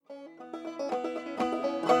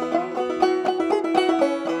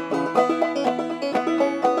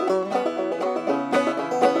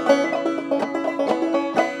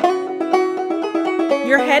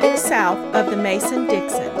south of the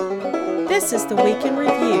Mason-Dixon. This is the Week in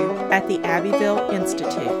Review at the Abbeville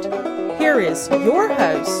Institute. Here is your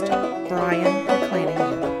host, Brian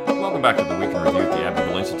McClanahan. Welcome back to the Week in Review at the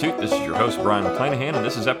Abbeville Institute. This is your host, Brian McClanahan, and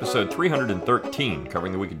this is episode 313,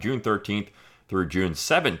 covering the week of June 13th through June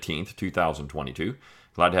 17th, 2022.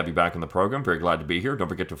 Glad to have you back in the program. Very glad to be here. Don't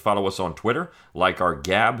forget to follow us on Twitter, like our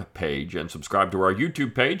Gab page, and subscribe to our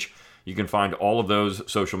YouTube page. You can find all of those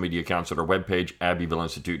social media accounts at our webpage,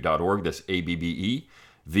 abbevilleinstitute.org. That's ABBEVILLE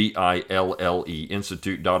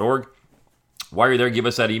institute.org. While you're there, give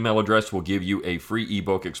us that email address. We'll give you a free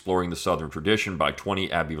ebook exploring the Southern tradition by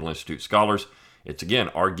 20 Abbeville Institute scholars. It's, again,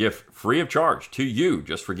 our gift free of charge to you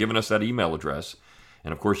just for giving us that email address.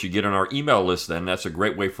 And, of course, you get on our email list then. That's a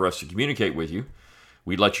great way for us to communicate with you.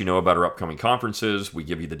 We let you know about our upcoming conferences. We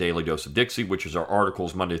give you the Daily Dose of Dixie, which is our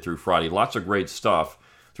articles Monday through Friday. Lots of great stuff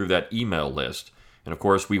through that email list. And, of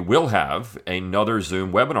course, we will have another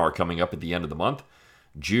Zoom webinar coming up at the end of the month,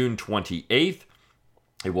 June 28th.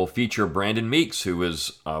 It will feature Brandon Meeks, who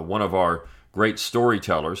is one of our great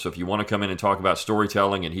storytellers. So if you want to come in and talk about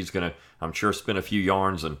storytelling, and he's going to, I'm sure, spin a few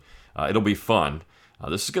yarns, and it'll be fun.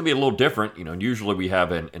 This is going to be a little different. Usually we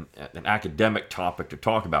have an academic topic to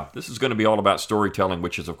talk about. This is going to be all about storytelling,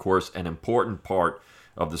 which is, of course, an important part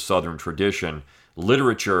of the Southern tradition.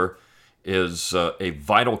 Literature is a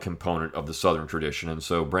vital component of the Southern tradition, and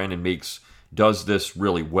so Brandon Meeks does this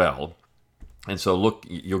really well. And so look,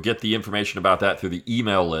 you'll get the information about that through the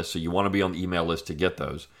email list, so you want to be on the email list to get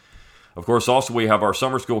those. Of course, also we have our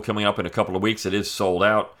summer school coming up in a couple of weeks. It is sold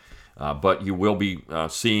out, but you will be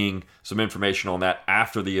seeing some information on that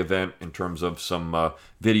after the event in terms of some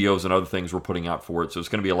videos and other things we're putting out for it. So it's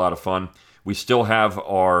going to be a lot of fun. We still have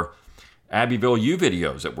our Abbeville U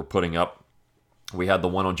videos that we're putting up. We had the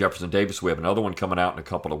one on Jefferson Davis. We have another one coming out in a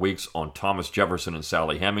couple of weeks on Thomas Jefferson and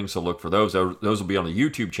Sally Hemings. So look for those. Those will be on the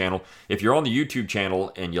YouTube channel. If you're on the YouTube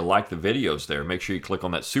channel and you like the videos there, make sure you click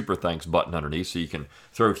on that Super Thanks button underneath so you can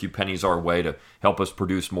throw a few pennies our way to help us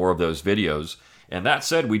produce more of those videos. And that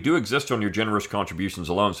said, we do exist on your generous contributions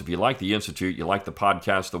alone. So if you like the Institute, you like the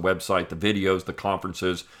podcast, the website, the videos, the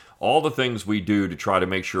conferences, all the things we do to try to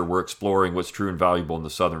make sure we're exploring what's true and valuable in the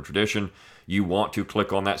Southern tradition, you want to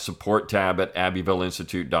click on that support tab at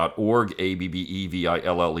abbevilleinstitute.org,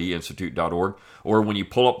 ABBEVILLE institute.org, or when you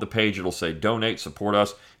pull up the page, it'll say donate, support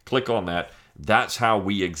us. Click on that. That's how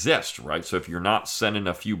we exist, right? So if you're not sending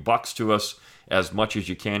a few bucks to us as much as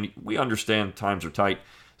you can, we understand times are tight.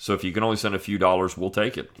 So if you can only send a few dollars, we'll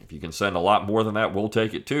take it. If you can send a lot more than that, we'll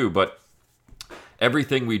take it too. But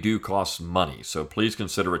everything we do costs money. So please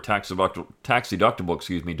consider a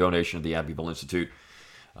tax-deductible donation to the Abbeville Institute.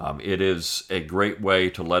 It is a great way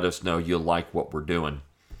to let us know you like what we're doing.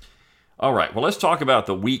 All right, well, let's talk about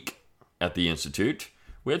the week at the Institute.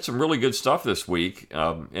 We had some really good stuff this week.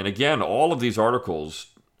 And again, all of these articles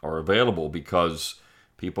are available because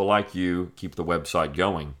people like you keep the website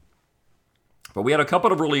going. But we had a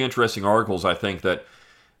couple of really interesting articles, I think, that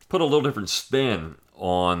put a little different spin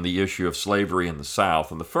on the issue of slavery in the South.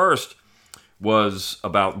 And the first was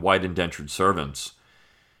about white indentured servants.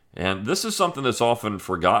 And this is something that's often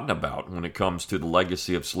forgotten about when it comes to the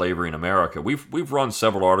legacy of slavery in America. We've run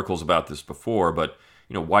several articles about this before, but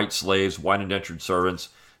white slaves, white indentured servants,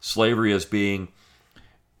 slavery as being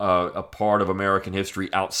a part of American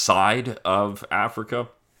history outside of Africa.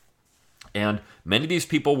 And many of these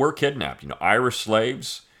people were kidnapped. Irish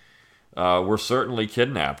slaves were certainly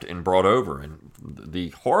kidnapped and brought over. And the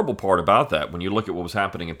horrible part about that, when you look at what was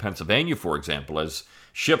happening in Pennsylvania, for example, as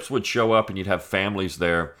ships would show up and you'd have families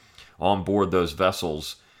there on board those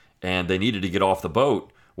vessels, and they needed to get off the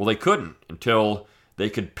boat. Well, they couldn't until they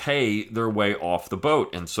could pay their way off the boat.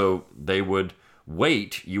 And so they would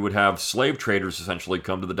wait. You would have slave traders essentially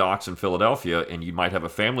come to the docks in Philadelphia, and you might have a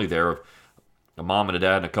family there of a mom and a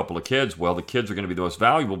dad and a couple of kids. Well, the kids are going to be the most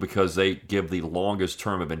valuable because they give the longest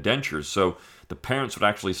term of indentures. So the parents would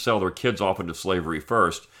actually sell their kids off into slavery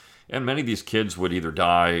first. And many of these kids would either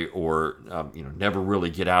die or, never really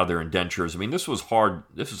get out of their indentures. I mean, this was hard.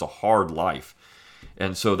 This is a hard life.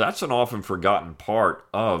 And so that's an often forgotten part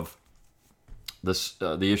of this,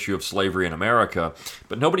 the issue of slavery in America.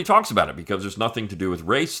 But nobody talks about it because there's nothing to do with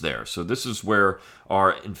race there. So this is where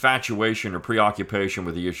our infatuation or preoccupation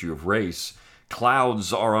with the issue of race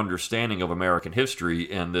clouds our understanding of American history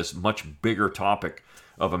and this much bigger topic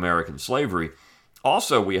of American slavery.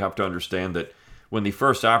 Also, we have to understand that when the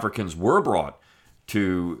first Africans were brought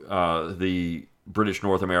to the British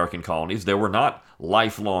North American colonies, they were not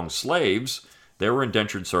lifelong slaves. They were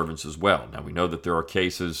indentured servants as well. Now, we know that there are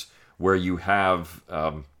cases where you have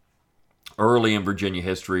early in Virginia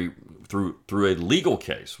history through a legal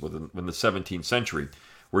case in the 17th century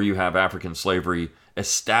where you have African slavery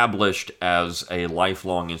established as a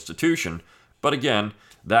lifelong institution. But again,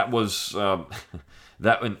 that was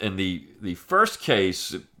that in the first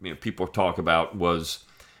case people talk about was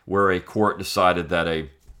where a court decided that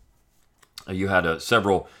you had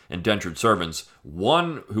several indentured servants.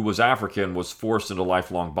 One who was African was forced into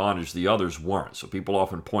lifelong bondage. The others weren't. So people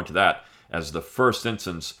often point to that as the first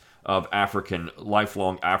instance of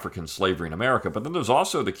lifelong African slavery in America. But then there's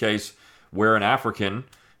also the case where an African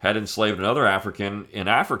had enslaved another African in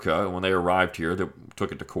Africa. And when they arrived here, they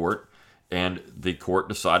took it to court. And the court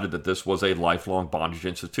decided that this was a lifelong bondage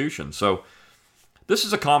institution. So this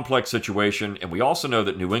is a complex situation, and we also know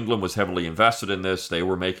that New England was heavily invested in this. They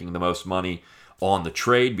were making the most money on the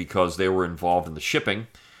trade because they were involved in the shipping.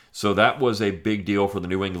 So that was a big deal for the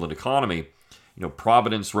New England economy.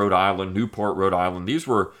 Providence, Rhode Island, Newport, Rhode Island, these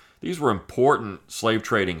were important slave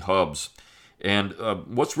trading hubs. And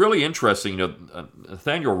what's really interesting,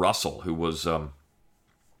 Nathaniel Russell, who was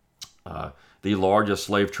the largest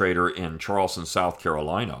slave trader in Charleston, South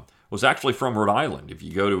Carolina, was actually from Rhode Island. If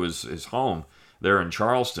you go to his home there in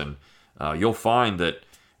Charleston, you'll find that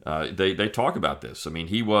they talk about this. I mean,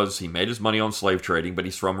 he made his money on slave trading, but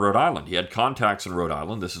he's from Rhode Island. He had contacts in Rhode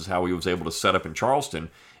Island. This is how he was able to set up in Charleston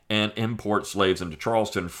and import slaves into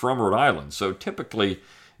Charleston from Rhode Island. So typically,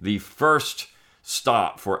 the first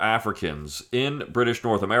stop for Africans in British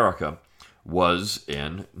North America was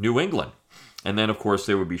in New England. And then, of course,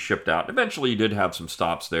 they would be shipped out. Eventually, you did have some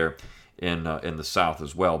stops there in the South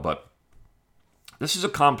as well. But this is a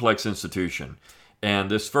complex institution.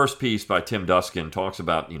 And this first piece by Tim Duskin talks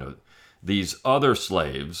about, these other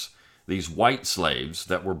slaves, these white slaves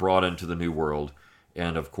that were brought into the New World.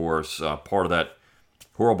 And, of course, part of that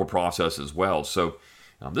horrible process as well. So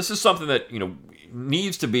this is something that,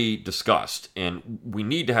 needs to be discussed. And we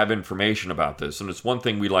need to have information about this. And it's one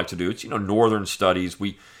thing we like to do. It's, Northern studies.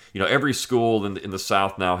 Every school in the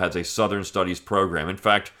South now has a Southern Studies program. In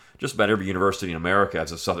fact, just about every university in America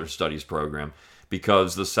has a Southern Studies program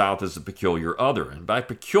because the South is a peculiar other. And by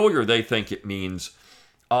peculiar, they think it means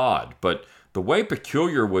odd. But the way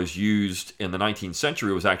peculiar was used in the 19th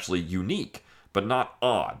century was actually unique, but not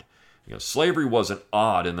odd. Slavery wasn't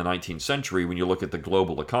odd in the 19th century when you look at the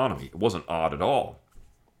global economy. It wasn't odd at all.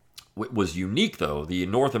 What was unique, though, the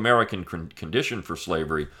North American condition for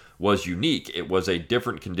slavery was unique. It was a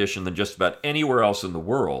different condition than just about anywhere else in the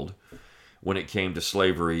world when it came to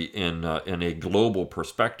slavery in a global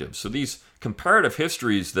perspective. So these comparative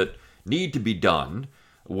histories that need to be done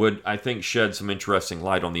would, I think, shed some interesting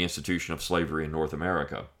light on the institution of slavery in North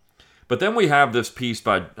America. But then we have this piece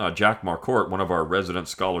by Jack Marquardt, one of our resident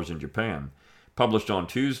scholars in Japan, published on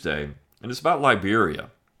Tuesday, and it's about Liberia.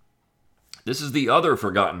 This is the other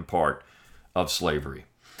forgotten part of slavery.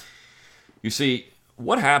 You see,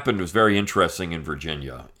 what happened was very interesting in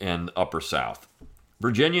Virginia and the Upper South.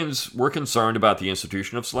 Virginians were concerned about the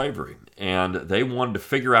institution of slavery, and they wanted to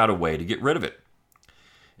figure out a way to get rid of it.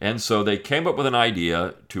 And so they came up with an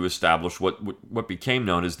idea to establish what became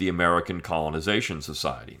known as the American Colonization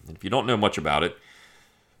Society. And if you don't know much about it,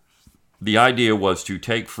 the idea was to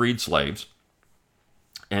take freed slaves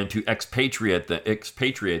and to expatriate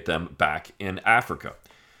them back in Africa.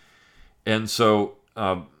 And so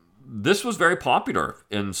this was very popular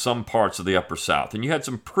in some parts of the Upper South. And you had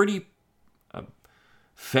some pretty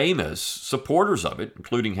famous supporters of it,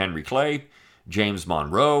 including Henry Clay, James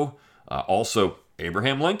Monroe, also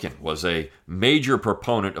Abraham Lincoln was a major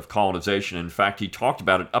proponent of colonization. In fact, he talked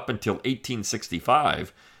about it up until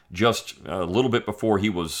 1865, just a little bit before he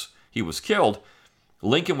was killed.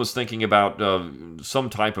 Lincoln was thinking about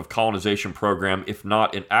some type of colonization program, if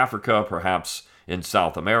not in Africa, perhaps in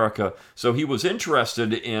South America. So he was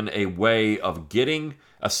interested in a way of getting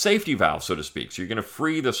a safety valve, so to speak. So you're going to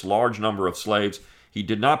free this large number of slaves. He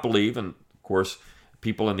did not believe, and of course,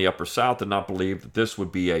 people in the Upper South did not believe that this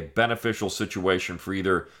would be a beneficial situation for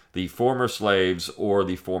either the former slaves or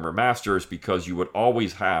the former masters, because you would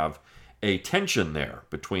always have a tension there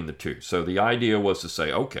between the two. So the idea was to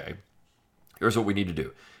say, okay, here's what we need to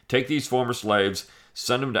do. Take these former slaves,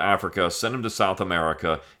 send them to Africa, send them to South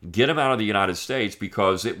America, get them out of the United States,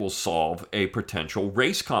 because it will solve a potential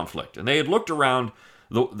race conflict. And they had looked around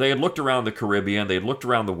the Caribbean, they had looked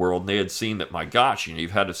around the world, and they had seen that, my gosh,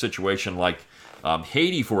 you've had a situation like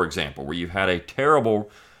Haiti, for example, where you've had a terrible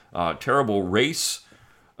race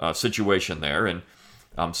situation there. And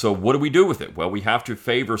so what do we do with it? Well, we have to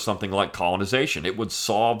favor something like colonization. It would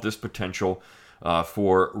solve this potential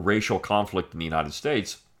for racial conflict in the United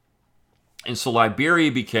States. And so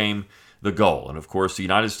Liberia became the goal. And of course, the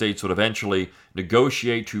United States would eventually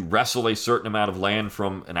negotiate to wrestle a certain amount of land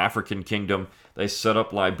from an African kingdom. They set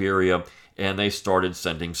up Liberia, and they started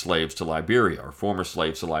sending slaves to Liberia, or former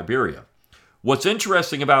slaves to Liberia. What's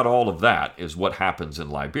interesting about all of that is what happens in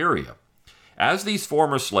Liberia. As these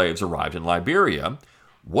former slaves arrived in Liberia,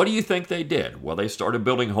 what do you think they did? Well, they started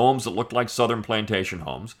building homes that looked like Southern plantation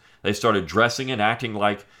homes. They started dressing and acting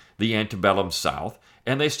like the antebellum South,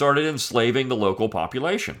 and they started enslaving the local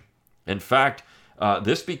population. In fact,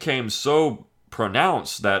 this became so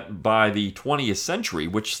pronounced that by the 20th century,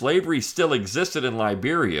 which slavery still existed in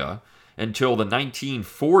Liberia until the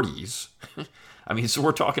 1940s, I mean, so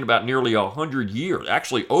we're talking about nearly 100 years,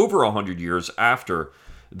 actually over 100 years after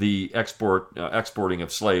the exporting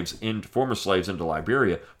of former slaves into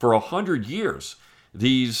Liberia. For 100 years,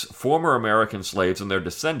 these former American slaves and their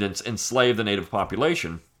descendants enslaved the native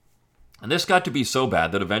population. And this got to be so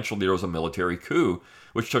bad that eventually there was a military coup,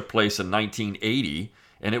 which took place in 1980,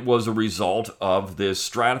 and it was a result of this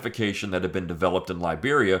stratification that had been developed in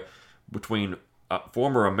Liberia between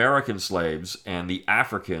former American slaves and the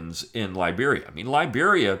Africans in Liberia. I mean,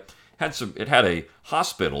 Liberia had a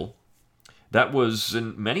hospital that was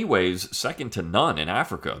in many ways second to none in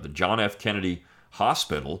Africa, the John F. Kennedy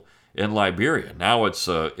Hospital in Liberia. Now it's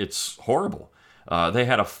horrible. They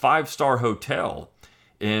had a 5-star hotel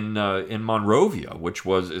in Monrovia, which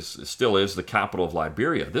still is the capital of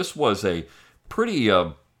Liberia. This was a pretty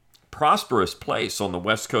prosperous place on the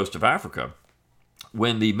west coast of Africa.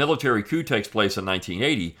 When the military coup takes place in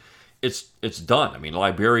 1980, it's done. I mean,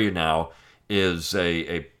 Liberia now is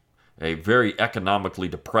a very economically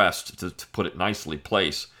depressed, to put it nicely,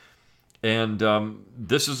 place. And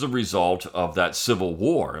this is a result of that civil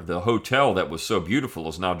war. The hotel that was so beautiful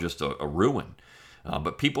is now just a ruin.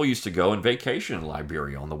 But people used to go and vacation in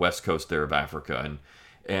Liberia on the west coast there of Africa.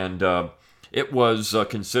 And it was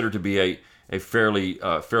considered to be a fairly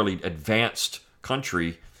advanced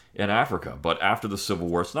country in Africa. But after the Civil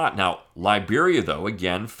War, it's not. Now, Liberia, though,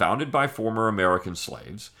 again, founded by former American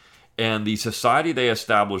slaves, and the society they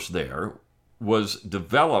established there was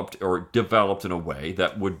developed in a way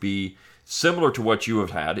that would be similar to what you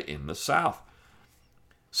have had in the South.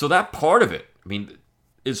 So that part of it, I mean,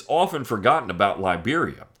 is often forgotten about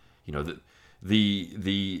Liberia. You know,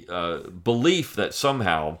 the belief that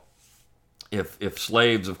somehow, if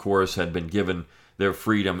slaves, of course, had been given their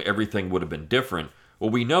freedom, everything would have been different. Well,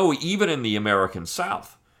 we know even in the American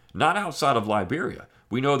South, not outside of Liberia,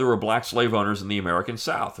 we know there were black slave owners in the American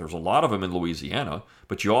South. There's a lot of them in Louisiana,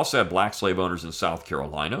 but you also had black slave owners in South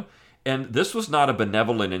Carolina. And this was not a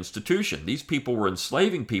benevolent institution. These people were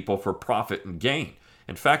enslaving people for profit and gain.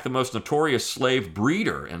 In fact, the most notorious slave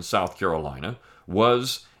breeder in South Carolina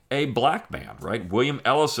was a black man, right? William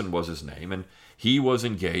Ellison was his name, and he was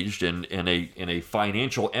engaged in a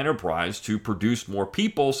financial enterprise to produce more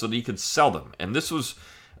people so that he could sell them. And this was,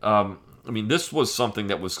 this was something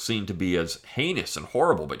that was seen to be as heinous and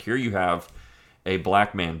horrible. But here you have a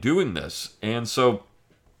black man doing this, and so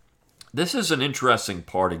this is an interesting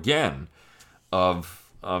part again of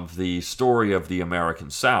the story of the American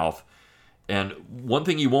South. And one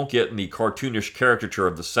thing you won't get in the cartoonish caricature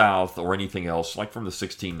of the South or anything else, like from the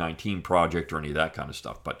 1619 Project or any of that kind of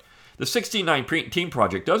stuff. But the 1619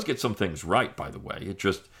 Project does get some things right, by the way. It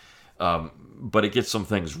just, but it gets some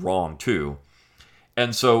things wrong too.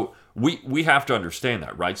 And so we have to understand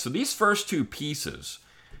that, right? So these first two pieces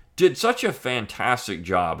did such a fantastic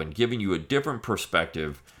job in giving you a different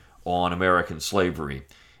perspective on American slavery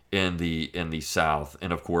in the South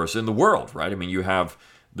and, of course, in the world, right? I mean, you have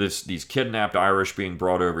these kidnapped Irish being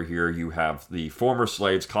brought over here. You have the former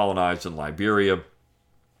slaves colonized in Liberia.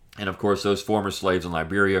 And, of course, those former slaves in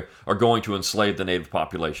Liberia are going to enslave the native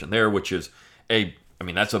population there, which is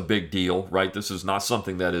that's a big deal, right? This is not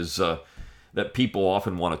something that is that people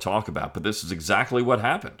often want to talk about, but this is exactly what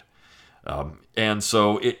happened. And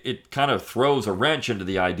so it kind of throws a wrench into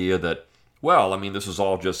the idea that, well, I mean, this is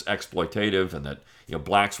all just exploitative and that,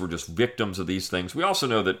 blacks were just victims of these things. We also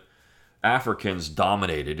know that Africans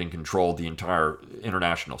dominated and controlled the entire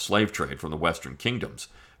international slave trade from the Western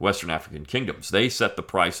African kingdoms. They set the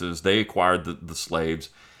prices, they acquired the slaves,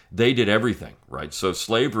 they did everything, right? So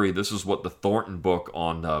slavery, this is what the Thornton book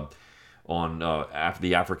on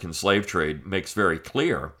the African slave trade makes very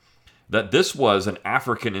clear, that this was an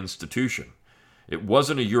African institution. It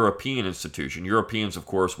wasn't a European institution. Europeans, of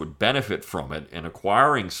course, would benefit from it in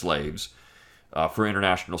acquiring slaves for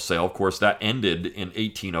international sale. Of course, that ended in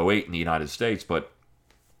 1808 in the United States, but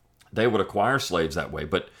they would acquire slaves that way.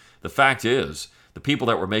 But the fact is, the people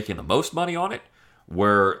that were making the most money on it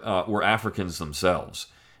were Africans themselves.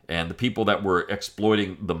 And the people that were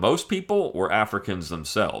exploiting the most people were Africans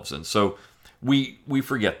themselves. And so we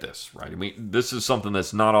forget this, right? I mean, this is something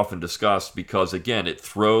that's not often discussed because, again, it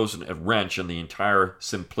throws a wrench in the entire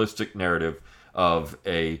simplistic narrative of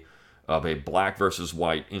a black versus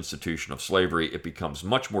white institution of slavery. It becomes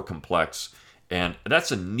much more complex, and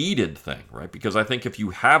that's a needed thing, right? Because I think if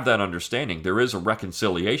you have that understanding, there is a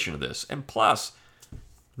reconciliation of this. And plus,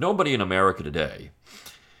 nobody in America today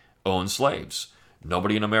owns slaves.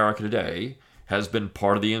 Nobody in America today has been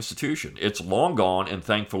part of the institution. It's long gone and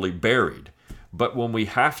thankfully buried. But when we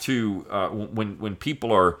have to, when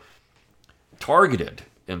people are targeted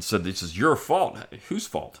and said this is your fault, whose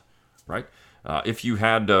fault, right? If you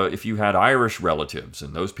had Irish relatives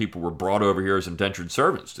and those people were brought over here as indentured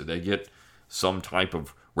servants, do they get some type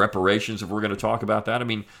of reparations if we're going to talk about that? I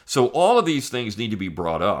mean, so all of these things need to be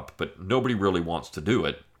brought up, but nobody really wants to do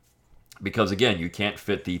it because, again, you can't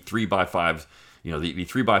fit the 3x5, the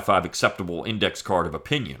 3x5 acceptable index card of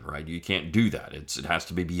opinion, right? You can't do that. It has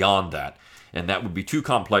to be beyond that. And that would be too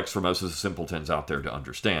complex for most of the simpletons out there to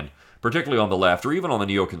understand, particularly on the left or even on the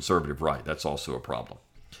neoconservative right. That's also a problem.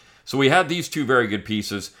 So we had these two very good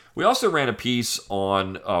pieces. We also ran a piece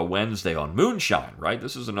on Wednesday on moonshine, right?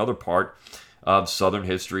 This is another part of Southern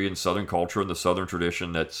history and Southern culture and the Southern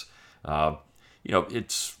tradition that's,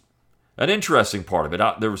 it's an interesting part of it.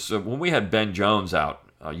 There was when we had Ben Jones out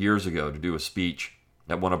years ago to do a speech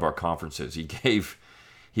at one of our conferences, he gave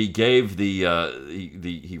a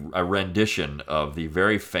rendition of the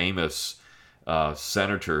very famous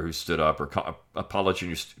senator who stood up, or a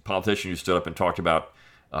politician who stood up and talked about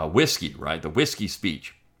whiskey, right? The whiskey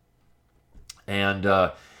speech.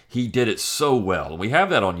 And he did it so well. And we have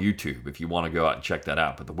that on YouTube if you want to go out and check that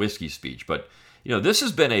out, but the whiskey speech. But, this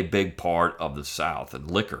has been a big part of the South and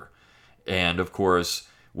liquor. And, of course,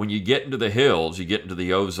 when you get into the hills, you get into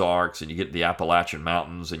the Ozarks and you get to the Appalachian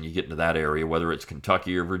Mountains and you get into that area, whether it's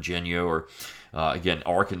Kentucky or Virginia or, again,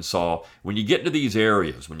 Arkansas. When you get into these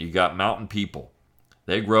areas, when you got mountain people,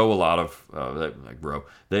 they grow a lot of,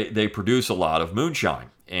 they produce a lot of moonshine,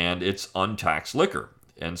 and it's untaxed liquor.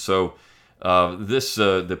 And so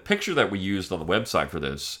the picture that we used on the website for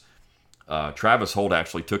this, Travis Holt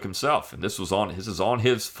actually took himself, and this is on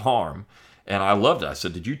his farm. And I loved it. I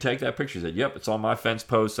said, "Did you take that picture?" He said, "Yep, it's on my fence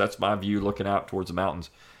post. That's my view looking out towards the mountains."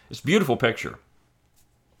 It's a beautiful picture.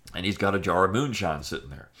 And he's got a jar of moonshine sitting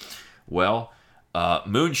there. Well,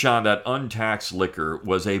 moonshine, that untaxed liquor,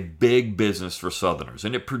 was a big business for Southerners.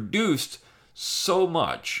 And it produced so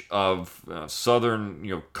much of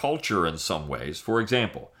Southern culture in some ways. For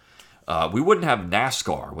example, we wouldn't have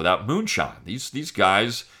NASCAR without moonshine. These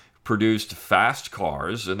guys produced fast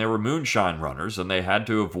cars, and they were moonshine runners, and they had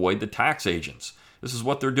to avoid the tax agents. This is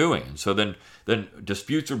what they're doing. And so then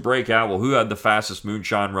disputes would break out. Well, who had the fastest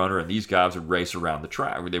moonshine runner? And these guys would race around the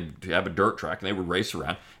track. They would have a dirt track, and they would race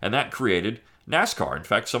around. And that created NASCAR. In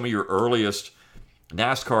fact, some of your earliest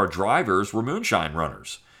NASCAR drivers were moonshine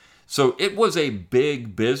runners. So it was a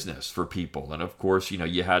big business for people. And, of course,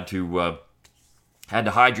 you had to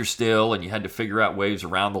hide your still, and you had to figure out ways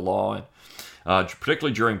around the law. And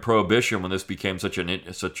particularly during Prohibition, when this became such an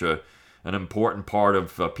important part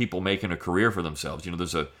of people making a career for themselves.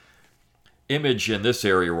 There's a image in this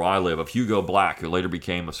area where I live of Hugo Black, who later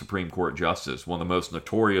became a Supreme Court justice, one of the most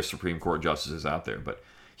notorious Supreme Court justices out there. But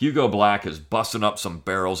Hugo Black is busting up some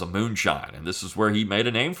barrels of moonshine, and this is where he made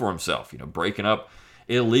a name for himself, breaking up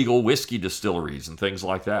illegal whiskey distilleries and things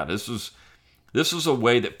like that. This was a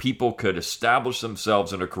way that people could establish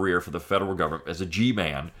themselves in a career for the federal government as a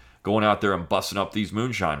G-man, going out there and busting up these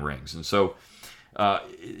moonshine rings. And so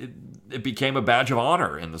it became a badge of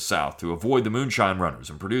honor in the South to avoid the moonshine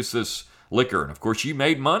runners and produce this liquor. And, of course, you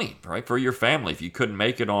made money, right, for your family. If you couldn't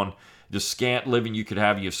make it on the scant living you could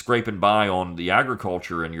have, scraping by on the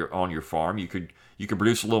agriculture and on your farm, you could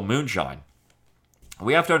produce a little moonshine.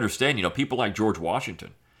 We have to understand, people like George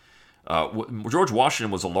Washington. George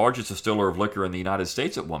Washington was the largest distiller of liquor in the United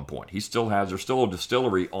States at one point. There's still a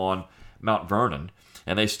distillery on Mount Vernon,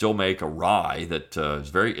 and they still make a rye that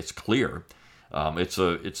it's clear.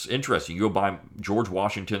 It's interesting. You go buy George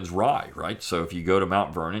Washington's rye, right? So if you go to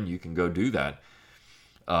Mount Vernon, you can go do that.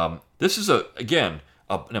 This is an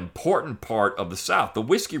important part of the South, the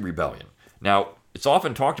Whiskey Rebellion. Now, it's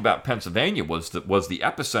often talked about Pennsylvania was the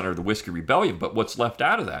epicenter of the Whiskey Rebellion, but what's left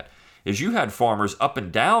out of that is you had farmers up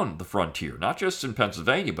and down the frontier, not just in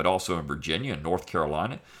Pennsylvania, but also in Virginia and North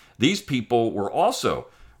Carolina. These people were also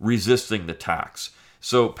resisting the tax.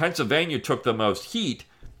 So Pennsylvania took the most heat,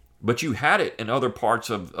 but you had it in other parts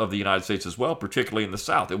of the United States as well, particularly in the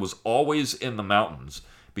South. It was always in the mountains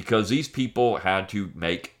because these people had to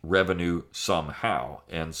make revenue somehow.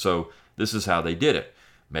 And so this is how they did it,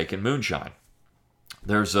 making moonshine.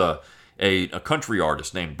 There's a country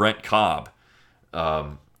artist named Brent Cobb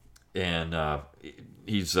and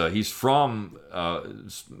he's from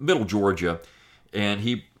Middle Georgia, and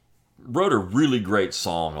he wrote a really great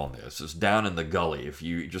song on this. It's Down in the Gully. If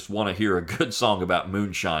you just want to hear a good song about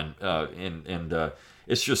moonshine, and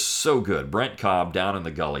it's just so good. Brent Cobb, Down in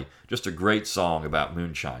the Gully, just a great song about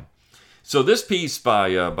moonshine. So this piece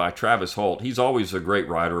by Travis Holt, he's always a great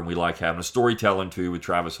writer, and we like having a storytelling too with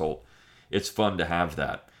Travis Holt. It's fun to have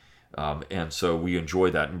that, and so we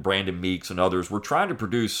enjoy that. And Brandon Meeks and others, we're trying to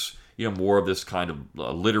produce more of this kind of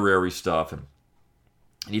literary stuff, and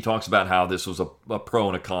he talks about how this was a pro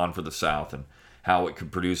and a con for the South, and how it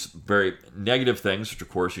could produce very negative things, which of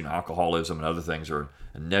course alcoholism and other things are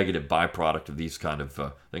a negative byproduct of these kind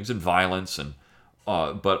of things, and violence, and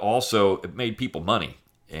but also it made people money.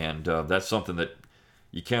 And that's something that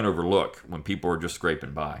you can't overlook when people are just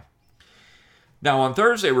scraping by. Now, on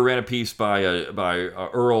Thursday, we ran a piece by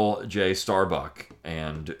Earl J. Starbuck,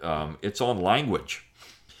 and it's on language.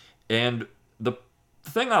 And the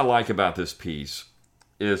thing I like about this piece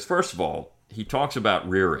is, first of all, he talks about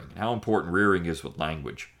rearing, how important rearing is with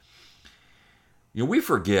language. We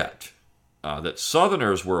forget that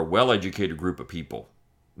Southerners were a well-educated group of people.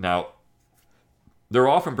 Now, they're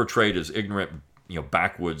often portrayed as ignorant,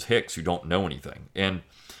 backwoods hicks who don't know anything. And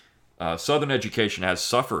Southern education has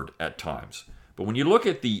suffered at times. But when you look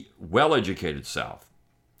at the well-educated South,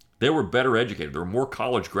 they were better educated. There were more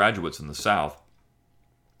college graduates in the South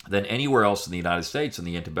than anywhere else in the United States in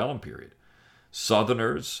the antebellum period.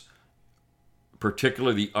 Southerners,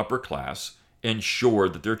 particularly the upper class,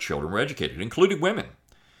 ensured that their children were educated, including women.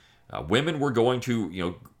 Women were going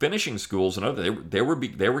to, finishing schools and other. They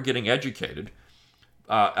were getting educated,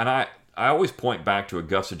 and I always point back to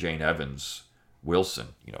Augusta Jane Evans Wilson.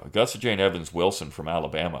 Augusta Jane Evans Wilson from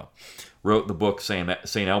Alabama wrote the book St.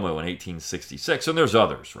 Elmo in 1866, and there's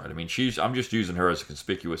others, right? I mean, I'm just using her as a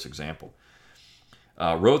conspicuous example.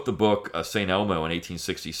 Wrote the book St. Elmo in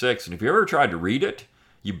 1866, and if you ever tried to read it,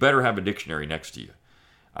 you better have a dictionary next to you.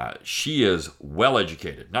 She is well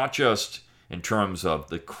educated, not just in terms of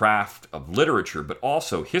the craft of literature, but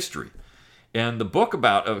also history. And the book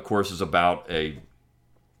of course, is about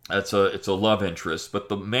it's a love interest, but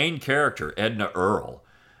the main character, Edna Earle,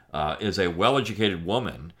 is a well-educated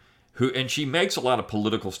woman and she makes a lot of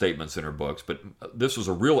political statements in her books, but this was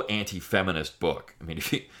a real anti-feminist book. I mean,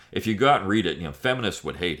 if you go out and read it, feminists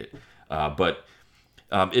would hate it. But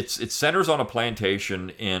it centers on a plantation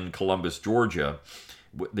in Columbus, Georgia.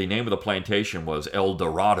 The name of the plantation was El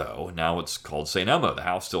Dorado. Now it's called St. Elmo. The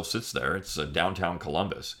house still sits there. It's downtown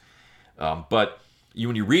Columbus. But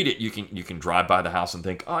when you read it, you can drive by the house and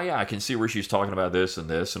think, oh yeah, I can see where she's talking about this and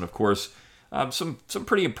this. And of course, some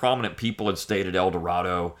pretty prominent people had stayed at El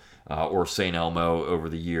Dorado or St. Elmo over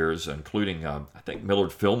the years, including I think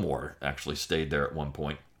Millard Fillmore actually stayed there at one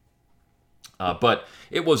point. But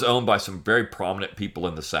it was owned by some very prominent people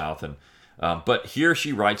in the South. And but here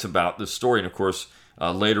she writes about this story, and of course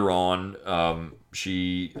later on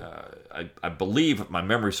she, I believe, if my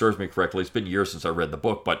memory serves me correctly, it's been years since I read the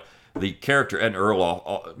book, but the character Edna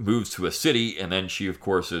Earle moves to a city, and then she, of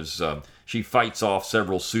course, she fights off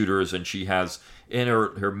several suitors, and she has in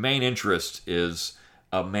her main interest is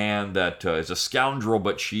a man that is a scoundrel,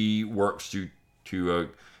 but she works to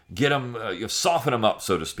get him, soften him up,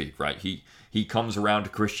 so to speak. Right? He comes around to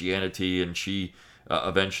Christianity, and she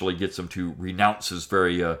eventually gets him to renounce his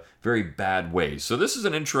very bad ways. So this is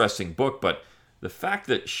an interesting book, but the fact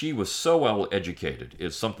that she was so well educated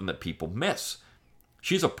is something that people miss.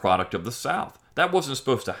 She's a product of the South. That wasn't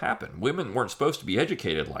supposed to happen. Women weren't supposed to be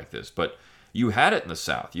educated like this, but you had it in the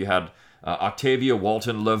South. You had Octavia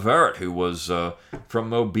Walton Levert, who was from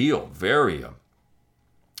Mobile, very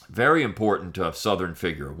important Southern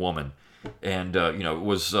figure, a woman, and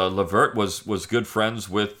Levert was good friends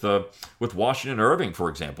with Washington Irving, for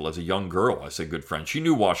example, as a young girl. I say good friends. She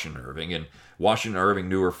knew Washington Irving, and Washington Irving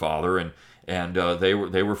knew her father, and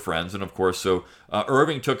they were friends, and of course, so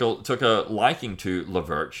Irving took a liking to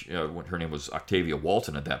Levert. Her name was Octavia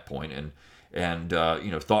Walton at that point, and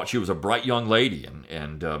thought she was a bright young lady,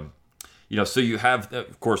 and so you have,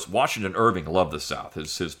 of course, Washington Irving loved the South.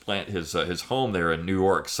 His home there in New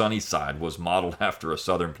York, Sunnyside, was modeled after a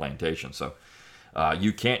Southern plantation. So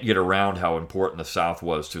you can't get around how important the South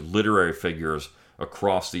was to literary figures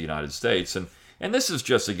across the United States, and this is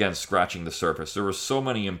just, again, scratching the surface. There were so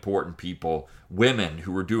many important people, women,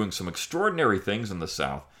 who were doing some extraordinary things in the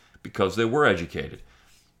South because they were educated.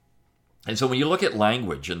 And so when you look at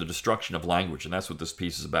language and the destruction of language, and that's what this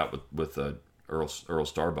piece is about with Earl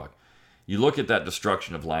Starbuck, you look at that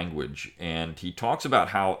destruction of language, and he talks about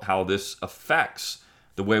how this affects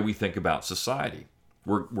the way we think about society.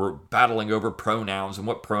 we're battling over pronouns and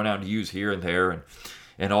what pronoun to use here and there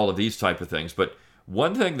and all of these type of things. But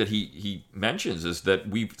one thing that he mentions is that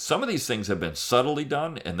some of these things have been subtly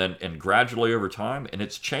done and gradually over time, and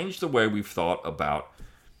it's changed the way we've thought about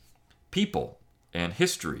people and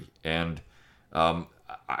history. And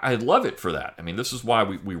I love it for that. I mean, this is why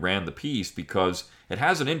we ran the piece, because it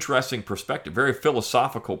has an interesting perspective, very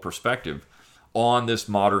philosophical perspective on this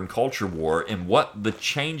modern culture war and what the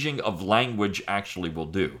changing of language actually will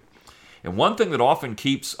do. And one thing that often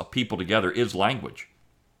keeps a people together is language.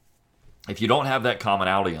 If you don't have that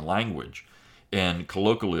commonality in language and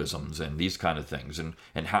colloquialisms and these kind of things and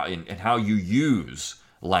how you use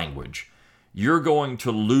language, you're going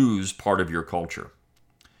to lose part of your culture.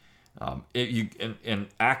 And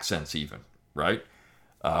accents even, right?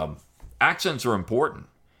 Accents are important.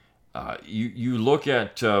 You look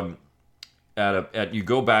at you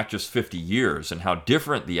go back just 50 years and how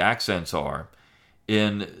different the accents are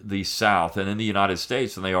in the South and in the United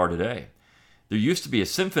States than they are today. There used to be a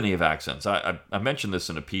symphony of accents. I mentioned this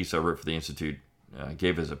in a piece I wrote for the Institute,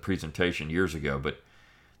 gave as a presentation years ago, but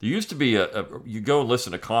there used to be you go and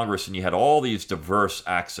listen to Congress and you had all these diverse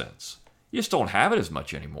accents. You just don't have it as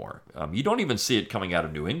much anymore. You don't even see it coming out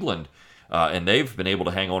of New England, and they've been able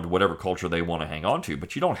to hang on to whatever culture they want to hang on to,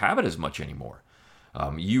 but you don't have it as much anymore.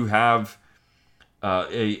 You have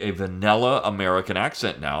a vanilla American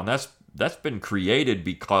accent now, and that's been created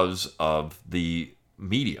because of the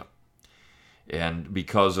media and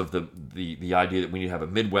because of the idea that we need to have a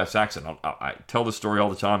Midwest accent. I tell this story all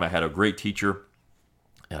the time. I had a great teacher,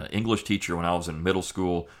 an English teacher, when I was in middle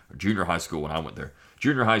school or junior high school when I went there.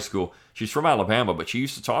 Junior high school. She's from Alabama, but she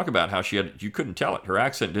used to talk about how you couldn't tell it. Her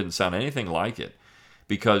accent didn't sound anything like it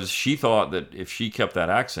because she thought that if she kept that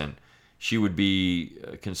accent, she would be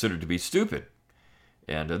considered to be stupid.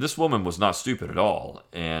 And this woman was not stupid at all.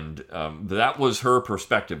 And that was her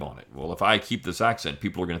perspective on it. Well, if I keep this accent,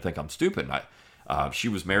 people are going to think I'm stupid. And she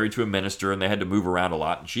was married to a minister, and they had to move around a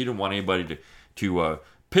lot. And she didn't want anybody to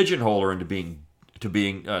pigeonhole her into being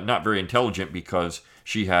not very intelligent because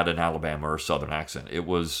she had an Alabama or Southern accent. It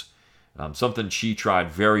was something she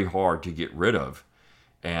tried very hard to get rid of.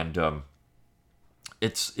 And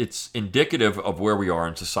it's indicative of where we are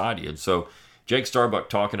in society. And so Jake Starbuck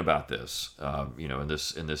talking about this,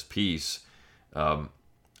 in this piece,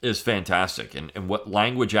 is fantastic, and what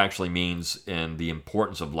language actually means and the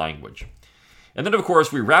importance of language. And then, of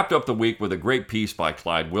course, we wrapped up the week with a great piece by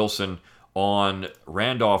Clyde Wilson on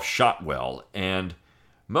Randolph Shotwell. And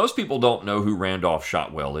most people don't know who Randolph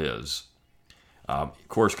Shotwell is. Of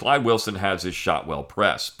course, Clyde Wilson has his Shotwell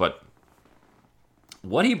Press, but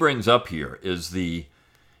what he brings up here is in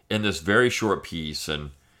this very short piece,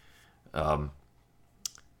 and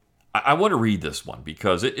I want to read this one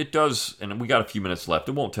because it does, and we got a few minutes left.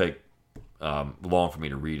 It won't take long for me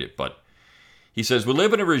to read it, but he says, "We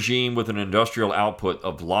live in a regime with an industrial output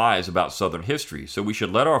of lies about Southern history, so we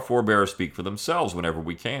should let our forebears speak for themselves whenever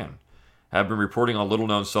we can. I've been reporting on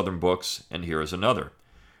little-known Southern books, and here is another.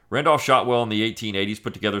 Randolph Shotwell in the 1880s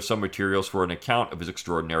put together some materials for an account of his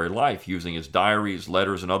extraordinary life, using his diaries,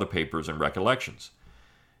 letters, and other papers and recollections.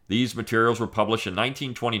 These materials were published in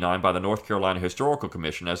 1929 by the North Carolina Historical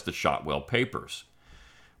Commission as the Shotwell Papers.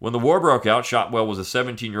 When the war broke out, Shotwell was a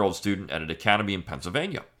 17-year-old student at an academy in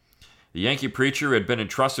Pennsylvania. The Yankee preacher who had been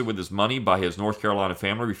entrusted with his money by his North Carolina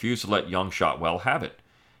family refused to let young Shotwell have it.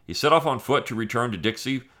 He set off on foot to return to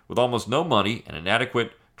Dixie with almost no money and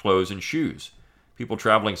inadequate clothes and shoes. People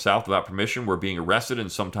traveling south without permission were being arrested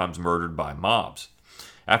and sometimes murdered by mobs.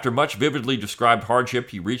 After much vividly described hardship,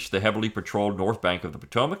 he reached the heavily patrolled north bank of the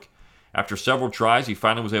Potomac. After several tries, he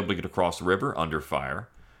finally was able to get across the river under fire.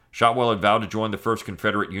 Shotwell had vowed to join the first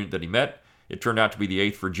Confederate unit that he met. It turned out to be the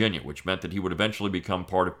 8th Virginia, which meant that he would eventually become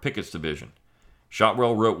part of Pickett's division.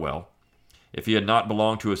 Shotwell wrote well. If he had not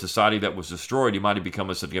belonged to a society that was destroyed, he might have become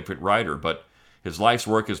a significant writer, but his life's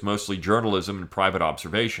work is mostly journalism and private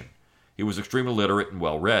observation. He was extremely literate and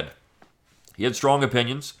well-read. He had strong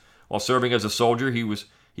opinions. While serving as a soldier, he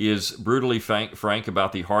is brutally frank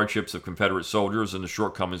about the hardships of Confederate soldiers and the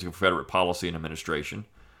shortcomings of Confederate policy and administration.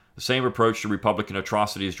 The same approach to Republican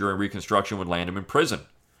atrocities during Reconstruction would land him in prison.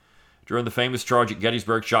 During the famous charge at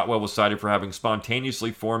Gettysburg, Shotwell was cited for having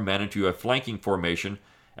spontaneously formed men into a flanking formation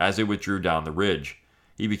as they withdrew down the ridge.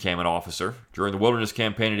 He became an officer. During the Wilderness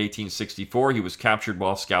Campaign in 1864, he was captured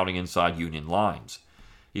while scouting inside Union lines.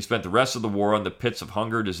 He spent the rest of the war in the pits of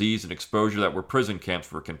hunger, disease, and exposure that were prison camps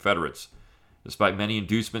for Confederates. Despite many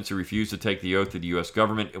inducements, he refused to take the oath to the U.S.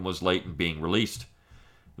 government and was late in being released.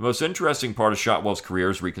 The most interesting part of Shotwell's career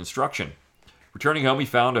is Reconstruction. Returning home, he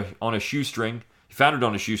founded on a shoestring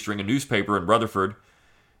a newspaper in Rutherford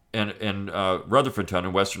in Rutherfordton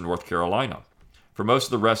in western North Carolina. For most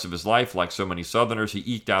of the rest of his life, like so many Southerners, he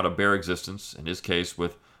eked out a bare existence, in his case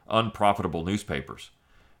with unprofitable newspapers.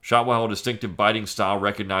 Shotwell had a distinctive biting style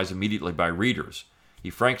recognized immediately by readers. He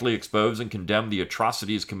frankly exposed and condemned the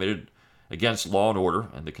atrocities committed against law and order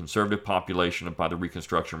and the conservative population by the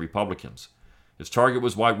Reconstruction Republicans. His target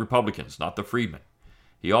was white Republicans, not the freedmen.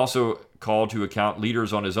 He also called to account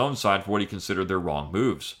leaders on his own side for what he considered their wrong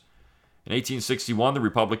moves. In 1861, the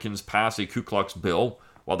Republicans passed a Ku Klux Bill,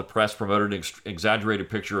 while the press promoted an exaggerated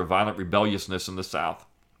picture of violent rebelliousness in the South.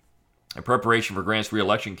 In preparation for Grant's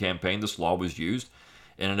re-election campaign, this law was used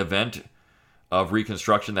in an event of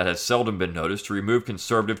Reconstruction that has seldom been noticed to remove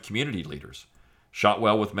conservative community leaders.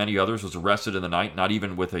 Shotwell, with many others, was arrested in the night, not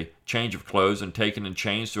even with a change of clothes, and taken in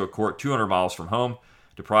chains to a court 200 miles from home,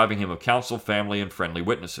 depriving him of counsel, family, and friendly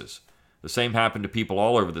witnesses. The same happened to people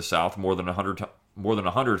all over the South, more than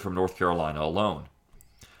 100 from North Carolina alone.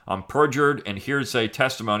 On perjured and hearsay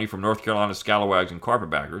testimony from North Carolina scalawags and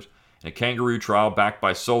carpetbaggers, in a kangaroo trial backed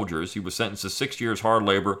by soldiers, he was sentenced to 6 years hard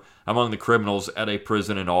labor among the criminals at a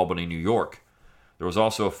prison in Albany, New York. There was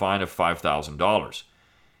also a fine of $5,000.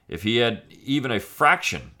 If he had even a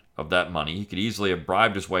fraction of that money, he could easily have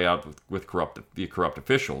bribed his way out with the corrupt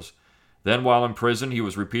officials. Then, while in prison, he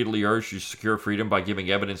was repeatedly urged to secure freedom by giving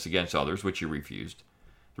evidence against others, which he refused.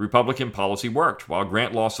 The Republican policy worked. While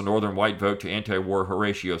Grant lost the northern white vote to anti-war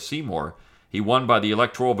Horatio Seymour, he won by the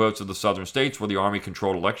electoral votes of the southern states where the Army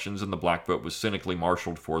controlled elections and the black vote was cynically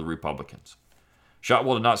marshaled for the Republicans.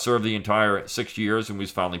 Shotwell did not serve the entire 6 years and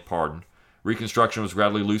was finally pardoned. Reconstruction was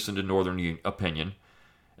gradually loosened in northern opinion.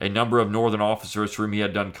 A number of northern officers to whom he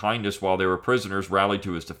had done kindness while they were prisoners rallied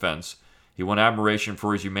to his defense. He won admiration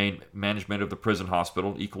for his humane management of the prison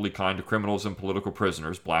hospital, equally kind to criminals and political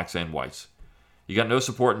prisoners, blacks and whites. He got no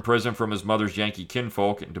support in prison from his mother's Yankee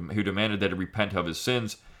kinfolk, who demanded that he repent of his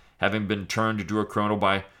sins, having been turned into a criminal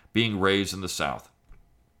by being raised in the South.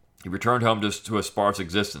 He returned home to a sparse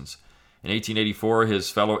existence. In 1884, his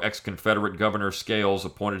fellow ex-Confederate Governor Scales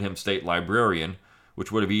appointed him state librarian,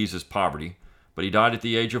 which would have eased his poverty, but he died at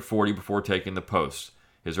the age of 40 before taking the post.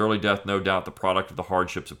 His early death, no doubt, the product of the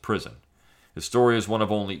hardships of prison. His story is one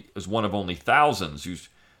of only thousands who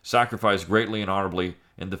sacrificed greatly and honorably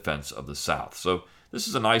in defense of the South. So this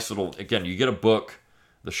is a nice little, again, you get a book,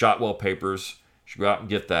 the Shotwell Papers, you should go out and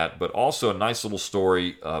get that, but also a nice little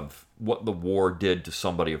story of what the war did to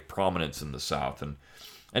somebody of prominence in the South. And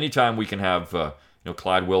anytime we can have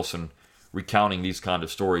Clyde Wilson recounting these kind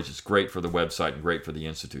of stories, it's great for the website and great for the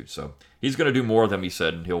Institute. So he's going to do more of them, he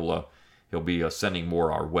said, and he'll be sending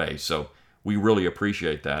more our way. So we really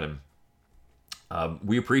appreciate that. And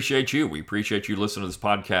we appreciate you. We appreciate you listening to this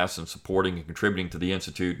podcast and supporting and contributing to the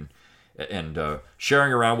Institute and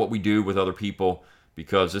sharing around what we do with other people,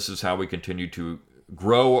 because this is how we continue to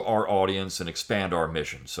grow our audience and expand our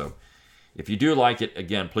mission. So if you do like it,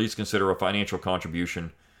 again, please consider a financial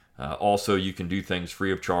contribution. Also, you can do things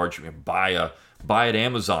free of charge. Buy at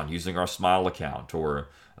Amazon using our Smile account, or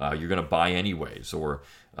you're going to buy anyways, or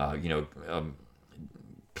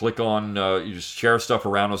click on, you just share stuff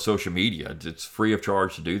around on social media. It's free of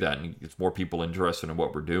charge to do that, and it gets more people interested in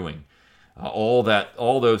what we're doing. All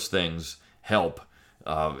those things help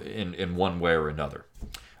in one way or another.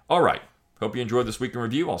 All right. Hope you enjoyed this week in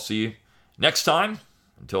review. I'll see you next time.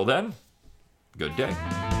 Until then, good day.